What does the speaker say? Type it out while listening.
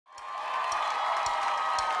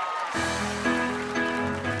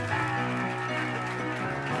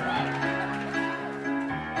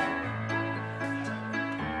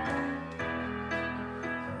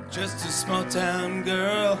just a small town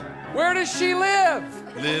girl. Where does she live?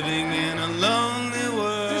 Living in a lonely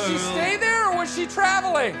world. Does she stay there or was she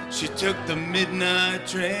traveling? She took the midnight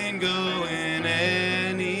train going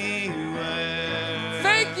anywhere.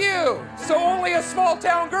 Thank you! So only a small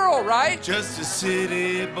town girl, right? Just a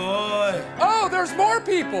city boy. Oh, there's more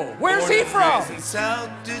people. Where's he from? In South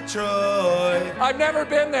Detroit. I've never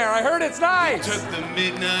been there. I heard it's nice. Took the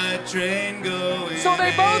midnight train going So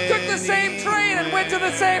they both took the same train and went to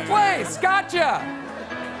the same place. Gotcha.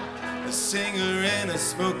 A singer in a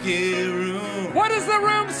smoky room. What does the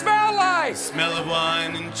room smell like? Smell of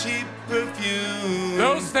wine and cheap perfume.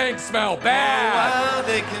 Those things smell Oh, bad. how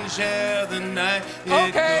they can share the night.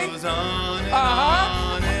 Okay. It goes on and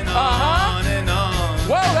Uh-huh. on and Uh-huh. on and on.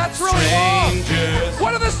 Well, that's really long. Strangers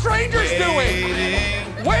What are the strangers doing?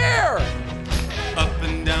 waiting Where? up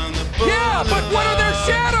and down the boulevard. Yeah, but what are their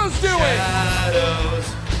shadows doing? Shadows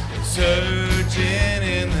searching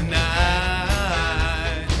in the night.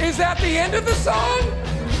 Is that the end of the song?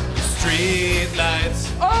 Street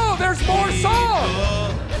lights. Oh, there's more song.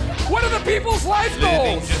 What are the people's life Living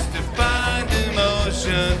goals? just to find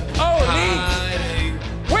emotion. Oh, neat. Hiding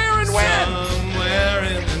Where and when? somewhere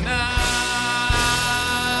in the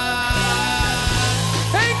night.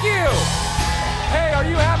 Thank you. Hey, are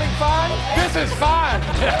you having fun? This is fun.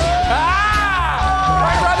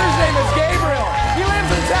 My brother's name is Gabriel. He lives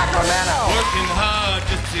in Sacramento. Working hard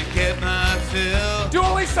just to get my fill. Do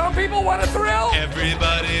only some people want a thrill?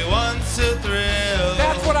 Everybody wants a thrill.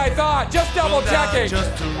 That's what I thought. Just double checking.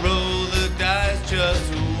 Just to roll the dice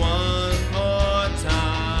just one more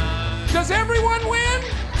time. Does everyone win?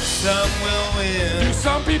 Some will win. Do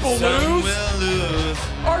some people Some lose? will lose.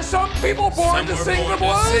 Are some people born to Some were sing the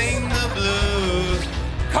born to blues? sing the blues.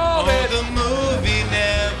 Called Oh, it. the movie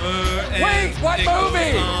never ends. Wait, what It goes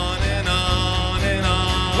movie? on and on and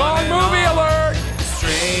on. Wrong and movie on. alert.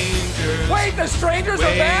 Strangers. Wait, the strangers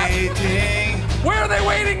are back? Waiting Where are they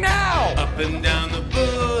waiting now? up and down the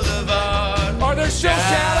boulevard. Are there still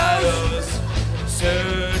shadows?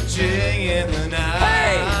 Searching in the night.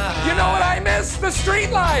 Hey, you know what I miss? The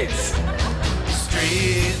street lights.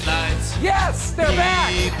 Street lights. Yes, they're back.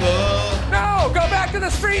 People No, go back to the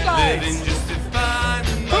street lights. living just to find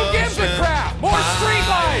emotion. Who gives a crap? More street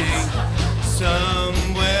lights.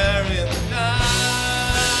 Somewhere in the night.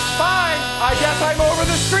 Fine, I guess I'm over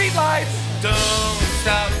the street lights. Don't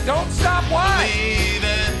stop. Don't stop, why?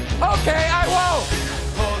 Believing. Okay, I won't.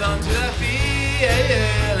 Hold on to that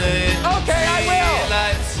feeling. Okay, I will. Street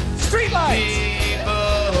lights. Street lights.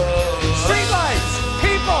 People. Street lights.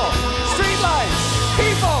 People. Street lights.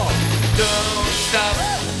 People. Don't stop.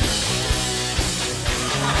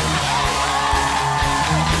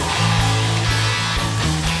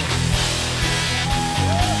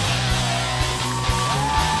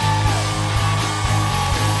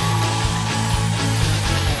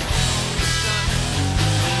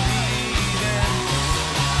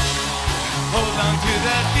 Hold on to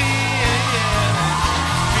that feeling.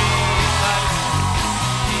 Street lights.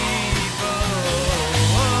 People.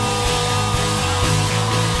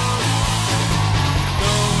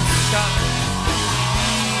 Don't stop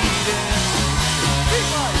believing.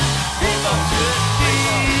 Hold on to that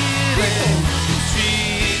feeling.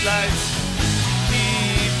 Street lights.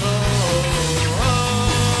 People.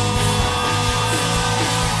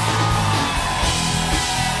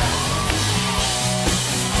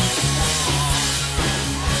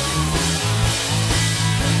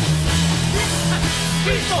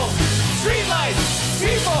 People. Street lights.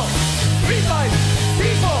 People. Street lights.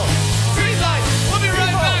 People. Street lights. We'll be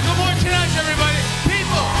right back with more Tonight, everybody.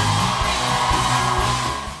 People.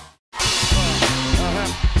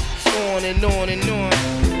 On and on and on.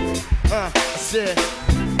 I said,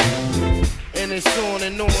 and it's on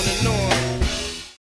and on and on.